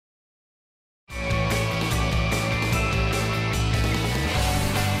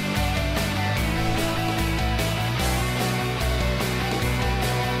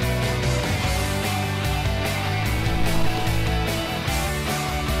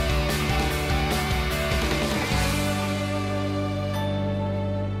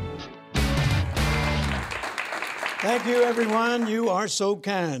Thank you, everyone. You are so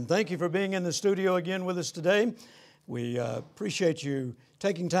kind. Thank you for being in the studio again with us today. We appreciate you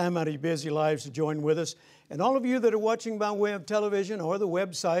taking time out of your busy lives to join with us. And all of you that are watching by way of television or the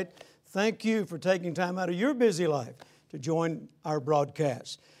website, thank you for taking time out of your busy life to join our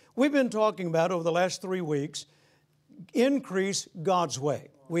broadcast. We've been talking about, over the last 3 weeks, increase God's way.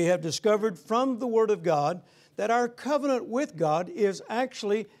 We have discovered from the Word of God that our covenant with God is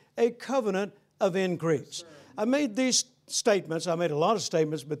actually a covenant of increase. I made these statements, I made a lot of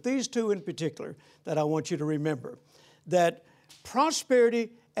statements, but these two in particular that I want you to remember. That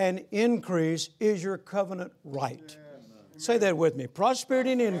prosperity and increase is your covenant right. Say that with me.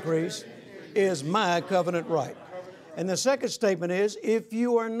 Prosperity and increase is my covenant right. And the second statement is, if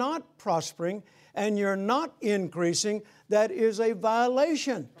you are not prospering and you're not increasing, that is a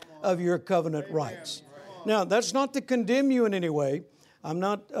violation of your covenant rights. Now, that's not to condemn you in any way. I'm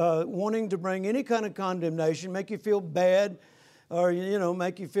not wanting to bring any kind of condemnation, make you feel bad, or,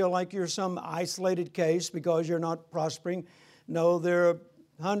 make you feel like you're some isolated case because you're not prospering. No, there are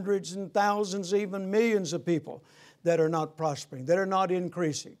hundreds and thousands, even millions of people that are not prospering, that are not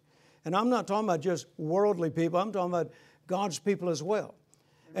increasing. And I'm not talking about just worldly people, I'm talking about God's people as well.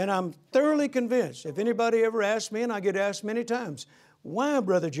 And I'm thoroughly convinced, if anybody ever asks me, and I get asked many times, why,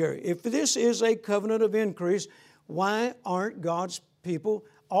 Brother Jerry, if this is a covenant of increase, why aren't God's people,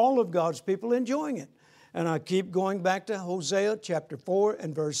 all of God's people, enjoying it? And I keep going back to Hosea chapter 4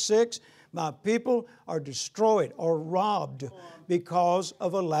 and verse 6. My people are destroyed or robbed because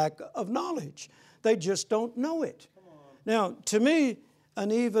of a lack of knowledge. They just don't know it. Now, to me,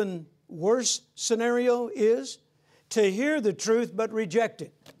 an even worse scenario is to hear the truth but reject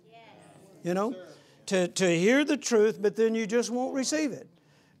it. To hear the truth, but then you just won't receive it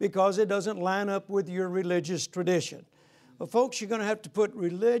because it doesn't line up with your religious tradition. Well, folks, you're going to have to put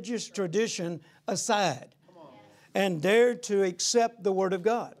religious tradition aside and dare to accept the Word of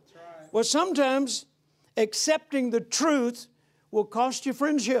God. Well, sometimes accepting the truth will cost you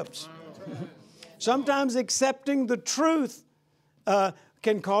friendships. Sometimes accepting the truth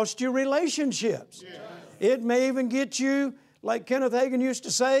can cost you relationships. It may even get you, like Kenneth Hagin used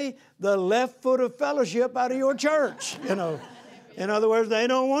to say, the left foot of fellowship out of your church. In other words, they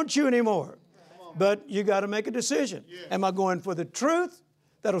don't want you anymore. But you got to make a decision. Am I going for the truth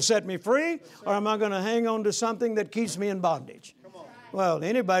that'll set me free, or am I going to hang on to something that keeps me in bondage? Well,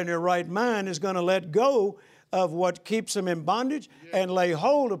 anybody in their right mind is going to let go of what keeps them in bondage and lay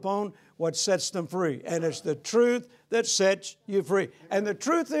hold upon what sets them free. And it's the truth that sets you free. And the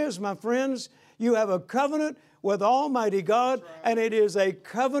truth is, my friends, you have a covenant with Almighty God, and it is a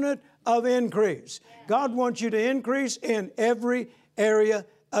covenant of increase. God wants you to increase in every area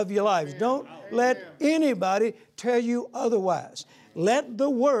of your lives. Don't let anybody tell you otherwise. Let the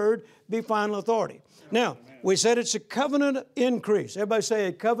Word be final authority. Now, we said it's a covenant of increase. Everybody say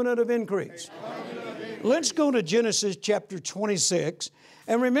a covenant of increase. Let's go to Genesis chapter 26.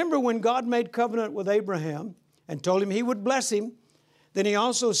 And remember when God made covenant with Abraham and told him He would bless him, then He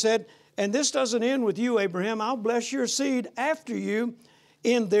also said, and this doesn't end with you, Abraham, I'll bless your seed after you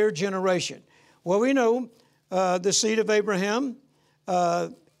in their generation. Well, we know the seed of Abraham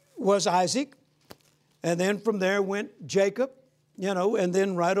was Isaac, and then from there went Jacob, and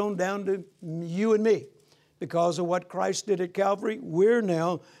then right on down to you and me. Because of what Christ did at Calvary, we're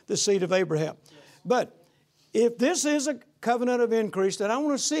now the seed of Abraham. But if this is a covenant of increase, then I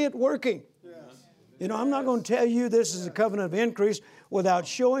want to see it working. I'm not going to tell you this is a covenant of increase without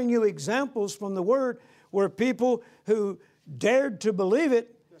showing you examples from the Word where people who dared to believe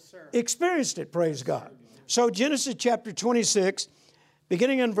it experienced it, praise God. So Genesis chapter 26,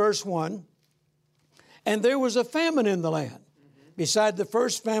 beginning in verse 1, and there was a famine in the land, beside the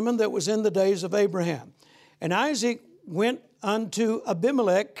first famine that was in the days of Abraham. And Isaac went unto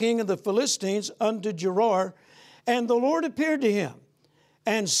Abimelech, king of the Philistines, unto Gerar, and the Lord appeared to him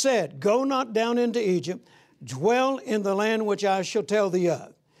and said, go not down into Egypt, dwell in the land which I shall tell thee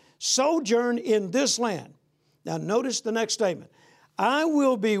of. Sojourn in this land. Now notice the next statement. I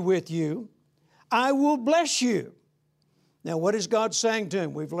will be with you. I will bless you. Now what is God saying to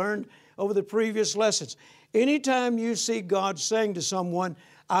him? We've learned over the previous lessons. Anytime you see God saying to someone,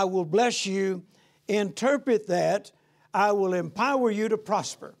 I will bless you, interpret that, I will empower you to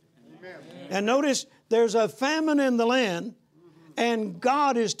prosper. Amen. And notice there's a famine in the land, and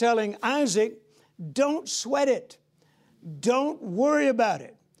God is telling Isaac, don't sweat it. Don't worry about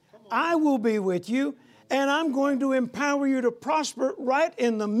it. I will be with you, and I'm going to empower you to prosper right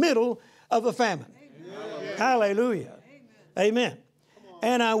in the middle of a famine. Amen. Hallelujah. Amen.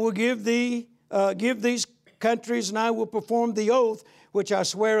 And I will give these countries, and I will perform the oath which I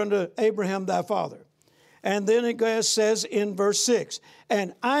swear unto Abraham thy father. And then it says in verse 6,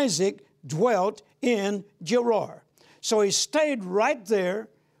 and Isaac dwelt in Gerar. So he stayed right there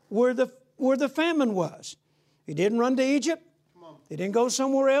where the famine was. He didn't run to Egypt. He didn't go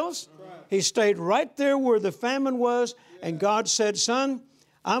somewhere else. He stayed right there where the famine was. And God said, son,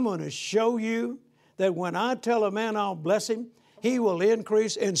 I'm going to show you that when I tell a man I'll bless him, he will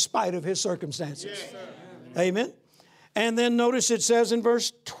increase in spite of his circumstances. Amen. And then notice it says in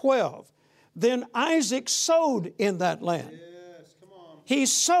verse 12, then Isaac sowed in that land. He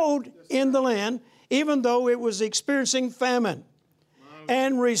sowed in the land, even though it was experiencing famine,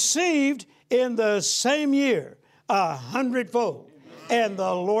 and received in the same year 100-fold. And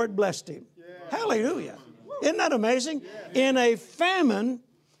the Lord blessed him. Hallelujah. Isn't that amazing? In a famine,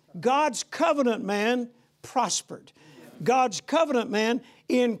 God's covenant man prospered. God's covenant man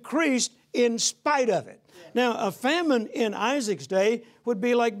increased in spite of it. Now, a famine in Isaac's day would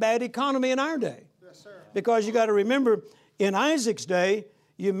be like bad economy in our day. Because you got to remember, in Isaac's day,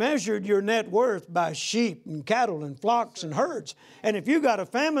 you measured your net worth by sheep and cattle and flocks and herds. And if you got a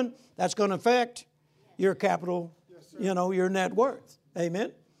famine, that's going to affect your capital, your net worth.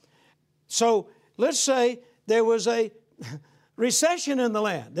 Amen? So let's say there was a recession in the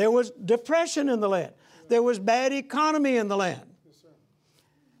land. There was depression in the land. There was bad economy in the land.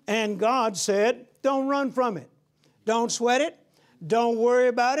 And God said, don't run from it. Don't sweat it. Don't worry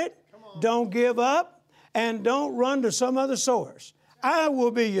about it. Don't give up. And don't run to some other source. I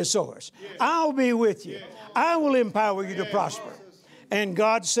will be your source. I'll be with you. I will empower you to prosper. And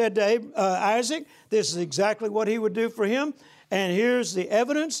God said to Isaac, this is exactly what he would do for him. And here's the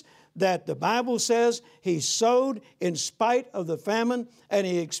evidence that the Bible says he sowed in spite of the famine, and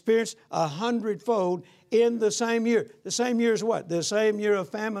he experienced 100-fold in the same year. The same year as what? The same year of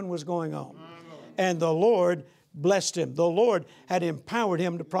famine was going on. And the Lord blessed him. The Lord had empowered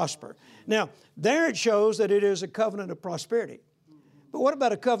him to prosper. Now, there it shows that it is a covenant of prosperity. But what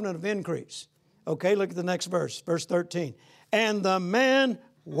about a covenant of increase? Okay, look at the next verse, verse 13. And the man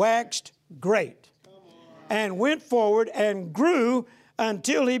waxed great and went forward and grew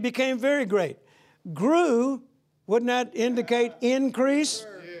until he became very great. Grew, wouldn't that indicate increase?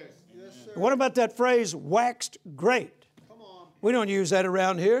 What about that phrase, waxed great? We don't use that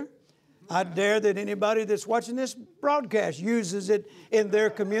around here. I dare that anybody that's watching this broadcast uses it in their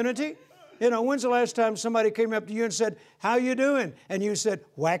community. When's the last time somebody came up to you and said, how you doing? And you said,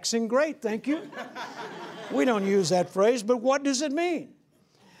 waxing great, thank you. We don't use that phrase, but what does it mean?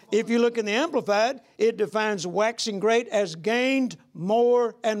 If you look in the Amplified, it defines waxing great as gained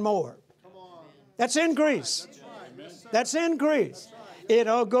more and more. That's increase. That's increase. It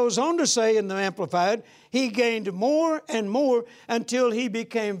all goes on to say in the Amplified, he gained more and more until he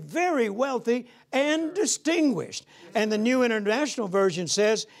became very wealthy and distinguished. And the New International Version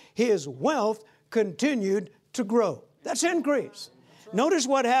says his wealth continued to grow. That's increase. Notice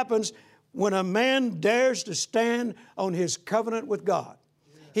what happens when a man dares to stand on his covenant with God.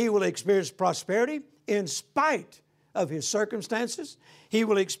 He will experience prosperity in spite of his circumstances. He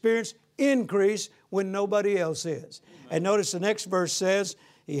will experience increase when nobody else is. And notice the next verse says,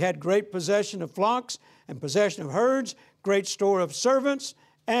 he had great possession of flocks and possession of herds, great store of servants,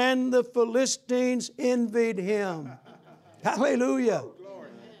 and the Philistines envied him. Hallelujah.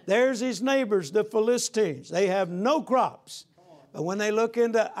 There's his neighbors, the Philistines. They have no crops. But when they look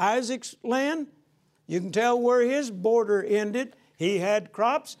into Isaac's land, you can tell where his border ended. He had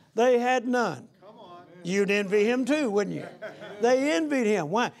crops, they had none. You'd envy him too, wouldn't you? They envied him.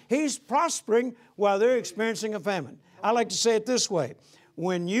 Why? He's prospering while they're experiencing a famine. I like to say it this way.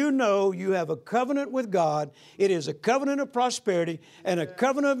 When you know you have a covenant with God, it is a covenant of prosperity and a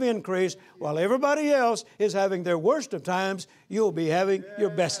covenant of increase. While everybody else is having their worst of times, you'll be having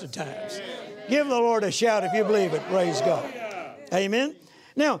your best of times. Give the Lord a shout if you believe it. Praise God. Amen.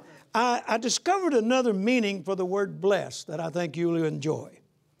 Now, I discovered another meaning for the word bless that I think you'll enjoy.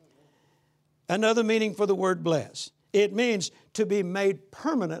 Another meaning for the word bless. It means to be made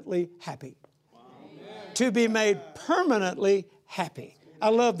permanently happy. To be made permanently happy. I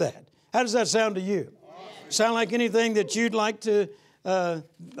love that. How does that sound to you? Sound like anything that you'd like to,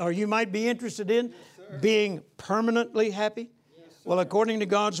 or you might be interested in? Being permanently happy? Well, according to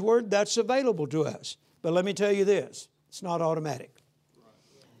God's Word, that's available to us. But let me tell you this, it's not automatic.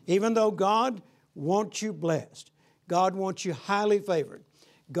 Even though God wants you blessed, God wants you highly favored,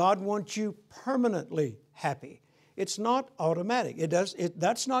 God wants you permanently happy, it's not automatic.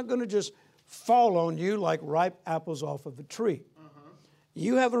 That's not going to just fall on you like ripe apples off of a tree.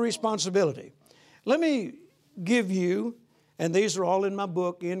 You have a responsibility. Let me give you, and these are all in my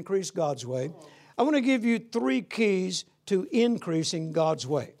book, Increase God's Way. I want to give you 3 keys to increasing God's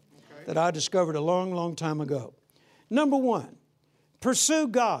way. that I discovered a long, long time ago. Number one, pursue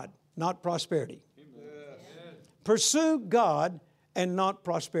God, not prosperity. Pursue God and not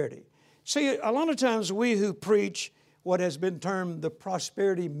prosperity. See, a lot of times we who preach what has been termed the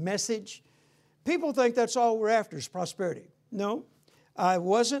prosperity message, people think that's all we're after is prosperity. No, I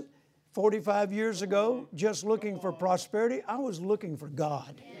wasn't 45 years ago just looking for prosperity. I was looking for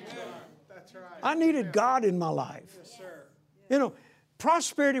God. That's right. I needed God in my life. Yes, sir. You know,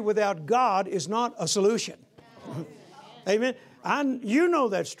 prosperity without God is not a solution. Amen. You know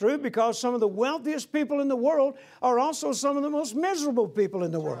that's true because some of the wealthiest people in the world are also some of the most miserable people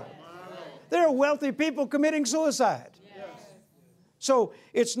in the world. There are wealthy people committing suicide. So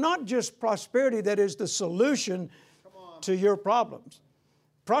it's not just prosperity that is the solution to your problems.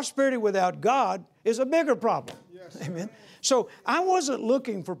 Prosperity without God is a bigger problem. Yes, amen. So I wasn't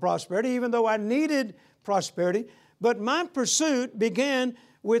looking for prosperity, even though I needed prosperity, but my pursuit began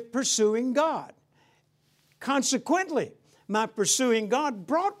with pursuing God. Consequently, my pursuing God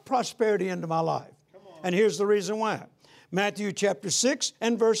brought prosperity into my life. And here's the reason why. Matthew chapter 6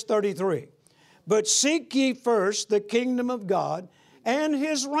 and verse 33. But seek ye first the kingdom of God and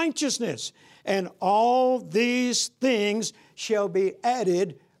His righteousness, and all these things shall be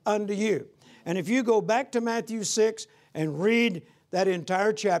added unto you. And if you go back to Matthew 6 and read that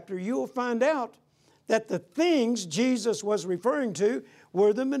entire chapter, you will find out that the things Jesus was referring to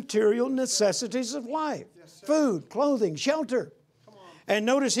were the material necessities of life. Yes, food, clothing, shelter. And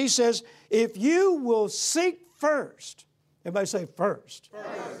notice He says, if you will seek first, everybody say first.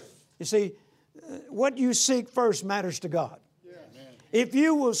 First. You see, what you seek first matters to God. Yes. If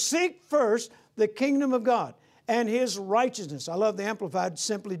you will seek first the kingdom of God and His righteousness. I love the Amplified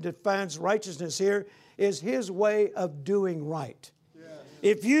simply defines righteousness here is His way of doing right. Yes.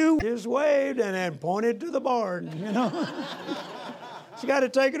 If you just waved and then pointed to the barn, you know. You got to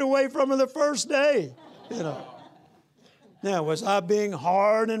take it away from her the first day, you know. Now, was I being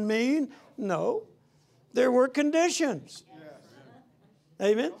hard and mean? No. There were conditions.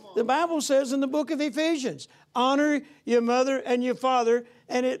 Amen. The Bible says in the book of Ephesians, honor your mother and your father,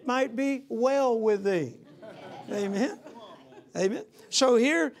 and it might be well with thee. Amen. Amen. So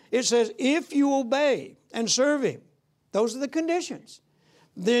here it says, if you obey and serve Him, those are the conditions,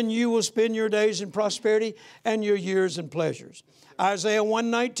 then you will spend your days in prosperity and your years in pleasures. Isaiah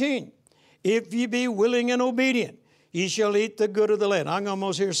 1:19, if ye be willing and obedient, ye shall eat the good of the land. I can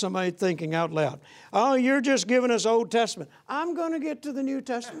almost hear somebody thinking out loud, oh, you're just giving us Old Testament. I'm going to get to the New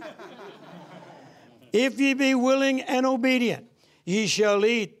Testament. If ye be willing and obedient, ye shall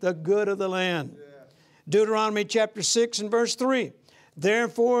eat the good of the land. Yeah. Deuteronomy chapter 6 and verse 3.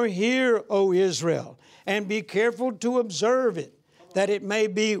 Therefore hear, O Israel, and be careful to observe it, that it may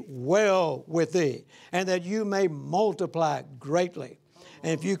be well with thee, and that you may multiply greatly.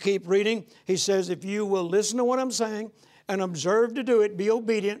 And if you keep reading, he says, if you will listen to what I'm saying and observe to do it, be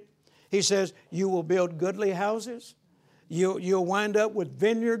obedient, he says, you will build goodly houses. You'll wind up with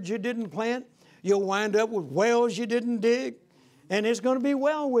vineyards you didn't plant. You'll wind up with wells you didn't dig. And it's going to be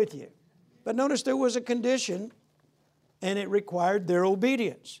well with you. But notice there was a condition, and it required their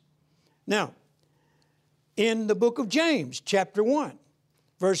obedience. Now, in the book of James, chapter 1,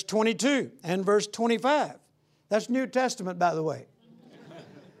 verse 22 and verse 25. That's New Testament, by the way.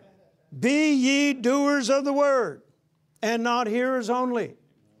 Be ye doers of the word, and not hearers only.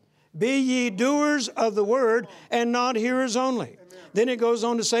 Be ye doers of the word, and not hearers only. Amen. Then it goes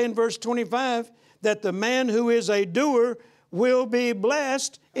on to say in verse 25, that the man who is a doer will be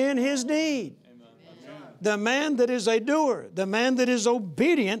blessed in his deed. Amen. The man that is a doer, the man that is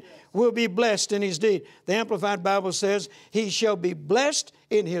obedient, will be blessed in his deed. The Amplified Bible says, he shall be blessed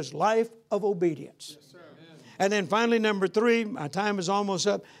in his life of obedience. Yes, and then finally, number 3, my time is almost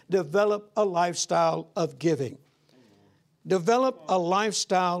up, develop a lifestyle of giving. Develop a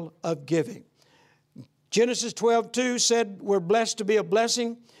lifestyle of giving. Genesis 12:2 said we're blessed to be a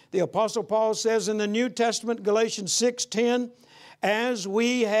blessing. The Apostle Paul says in the New Testament, Galatians 6:10, as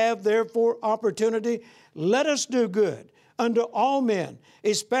we have therefore opportunity, let us do good unto all men,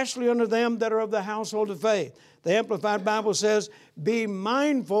 especially unto them that are of the household of faith. The Amplified Bible says, be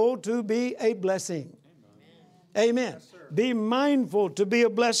mindful to be a blessing. Amen. Yes, be mindful to be a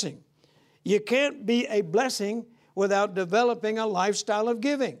blessing. You can't be a blessing without developing a lifestyle of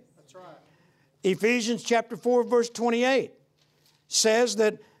giving. That's right. Ephesians chapter 4, verse 28 says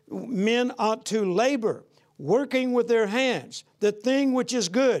that men ought to labor, working with their hands, the thing which is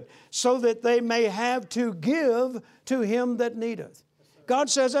good, so that they may have to give to him that needeth. God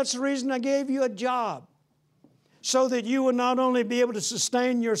says that's the reason I gave you a job, so that you will not only be able to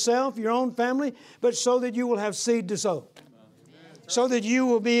sustain yourself, your own family, but so that you will have seed to sow. so that you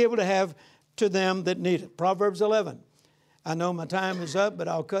will be able to have to them that need it. Proverbs 11. I know my time is up, but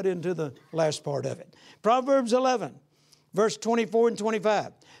I'll cut into the last part of it. Proverbs 11, verse 24 and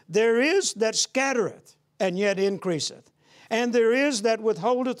 25. There is that scattereth and yet increaseth, and there is that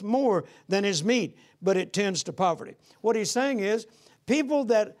withholdeth more than is meet, but it tends to poverty. What he's saying is, people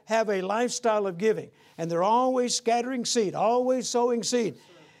that have a lifestyle of giving, and they're always scattering seed, always sowing seed,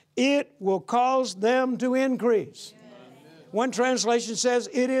 it will cause them to increase. One translation says,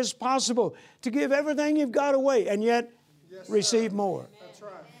 it is possible to give everything you've got away and yet receive more. That's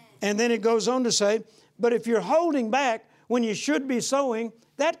right. And then it goes on to say, but if you're holding back when you should be sowing,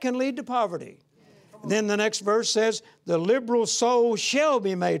 that can lead to poverty. Then the next verse says, the liberal soul shall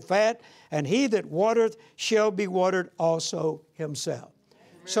be made fat, and he that watereth shall be watered also himself.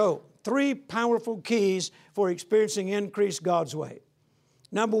 Amen. So, 3 powerful keys for experiencing increase God's way.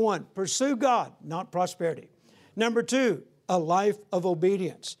 Number 1, pursue God, not prosperity. Number 2, a life of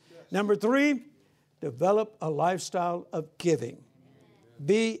obedience. Yes. Number 3, develop a lifestyle of giving.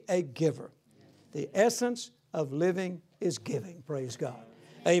 Be a giver. The essence of living is giving. Praise God.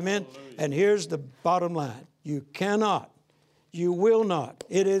 Amen. And here's the bottom line. You cannot, you will not,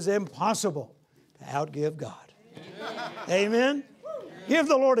 it is impossible to outgive God. Amen. Give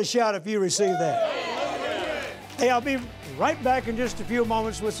the Lord a shout if you receive that. Hey, I'll be right back in just a few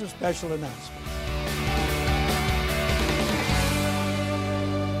moments with some special announcements.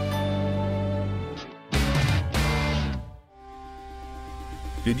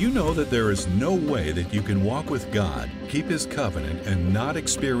 Did you know that there is no way that you can walk with God, keep His covenant, and not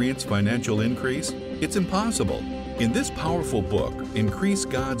experience financial increase? It's impossible. In this powerful book, Increase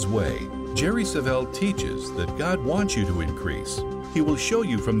God's Way, Jerry Savelle teaches that God wants you to increase. He will show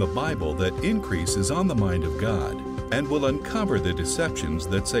you from the Bible that increase is on the mind of God and will uncover the deceptions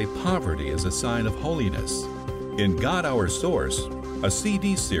that say poverty is a sign of holiness. In God Our Source, a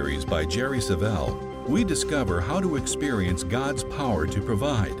CD series by Jerry Savelle, we discover how to experience God's power to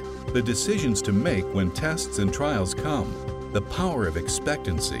provide, the decisions to make when tests and trials come, the power of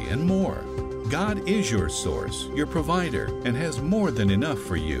expectancy, and more. God is your source, your provider, and has more than enough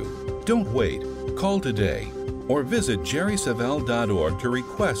for you. Don't wait. Call today or visit jerrysavelle.org to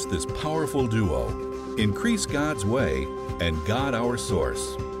request this powerful duo, Increase God's Way and God Our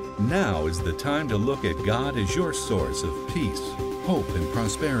Source. Now is the time to look at God as your source of peace, hope, and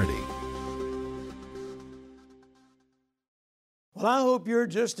prosperity. Well, I hope you're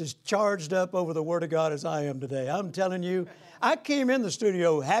just as charged up over the Word of God as I am today. I'm telling you, I came in the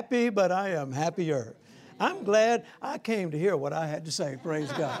studio happy, but I am happier. I'm glad I came to hear what I had to say,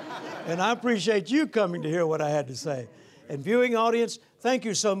 praise God. And I appreciate you coming to hear what I had to say. And viewing audience, thank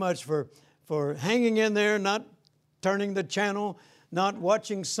you so much for hanging in there, not turning the channel, not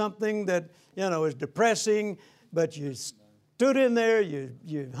watching something that, is depressing, but you stood in there,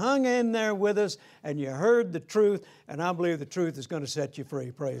 you hung in there with us, and you heard the truth, and I believe the truth is going to set you free.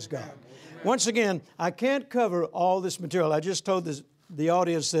 Praise God. Amen. Once again, I can't cover all this material. I just told the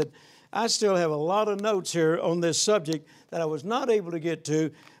audience that I still have a lot of notes here on this subject that I was not able to get to,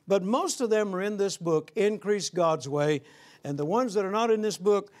 but most of them are in this book, Increase God's Way, and the ones that are not in this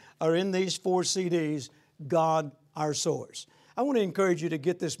book are in these 4 CDs, God Our Source. I want to encourage you to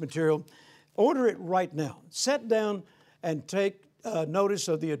get this material. Order it right now. Sit down and take notice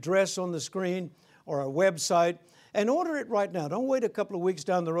of the address on the screen or our website and order it right now. Don't wait a couple of weeks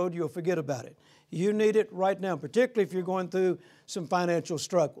down the road, you'll forget about it. You need it right now, particularly if you're going through some financial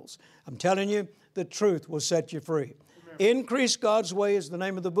struggles. I'm telling you, the truth will set you free. Amen. Increase God's Way is the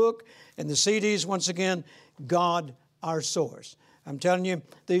name of the book, and the CDs, once again, God Our Source. I'm telling you,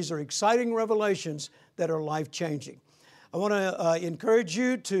 these are exciting revelations that are life-changing. I want to encourage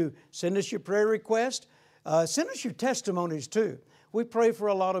you to send us your prayer request. Send us your testimonies too. We pray for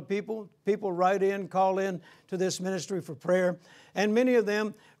a lot of people. People write in, call in to this ministry for prayer, and many of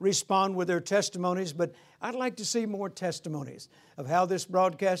them respond with their testimonies, but I'd like to see more testimonies of how this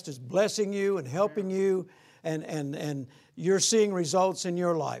broadcast is blessing you and helping you, and you're seeing results in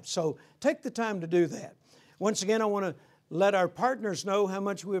your life. So take the time to do that. Once again, I want to let our partners know how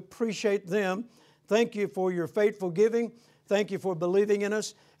much we appreciate them. Thank you for your faithful giving. Thank you for believing in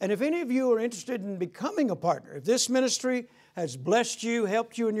us. And if any of you are interested in becoming a partner, if this ministry has blessed you,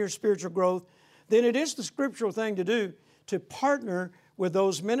 helped you in your spiritual growth, then it is the scriptural thing to do to partner with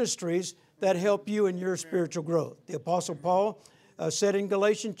those ministries that help you in your spiritual growth. The Apostle Paul said in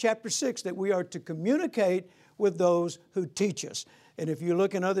Galatians chapter 6 that we are to communicate with those who teach us. And if you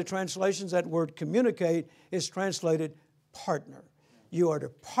look in other translations, that word communicate is translated partner. You are to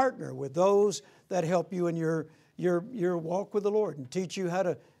partner with those that help you in your walk with the Lord and teach you how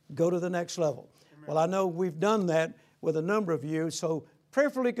to go to the next level. Amen. Well, I know we've done that with a number of you, so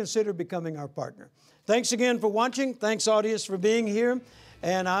prayerfully consider becoming our partner. Thanks again for watching. Thanks, audience, for being here.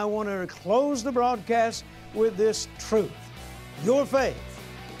 And I want to close the broadcast with this truth. Your faith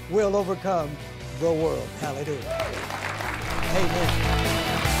will overcome the world. Hallelujah. Amen.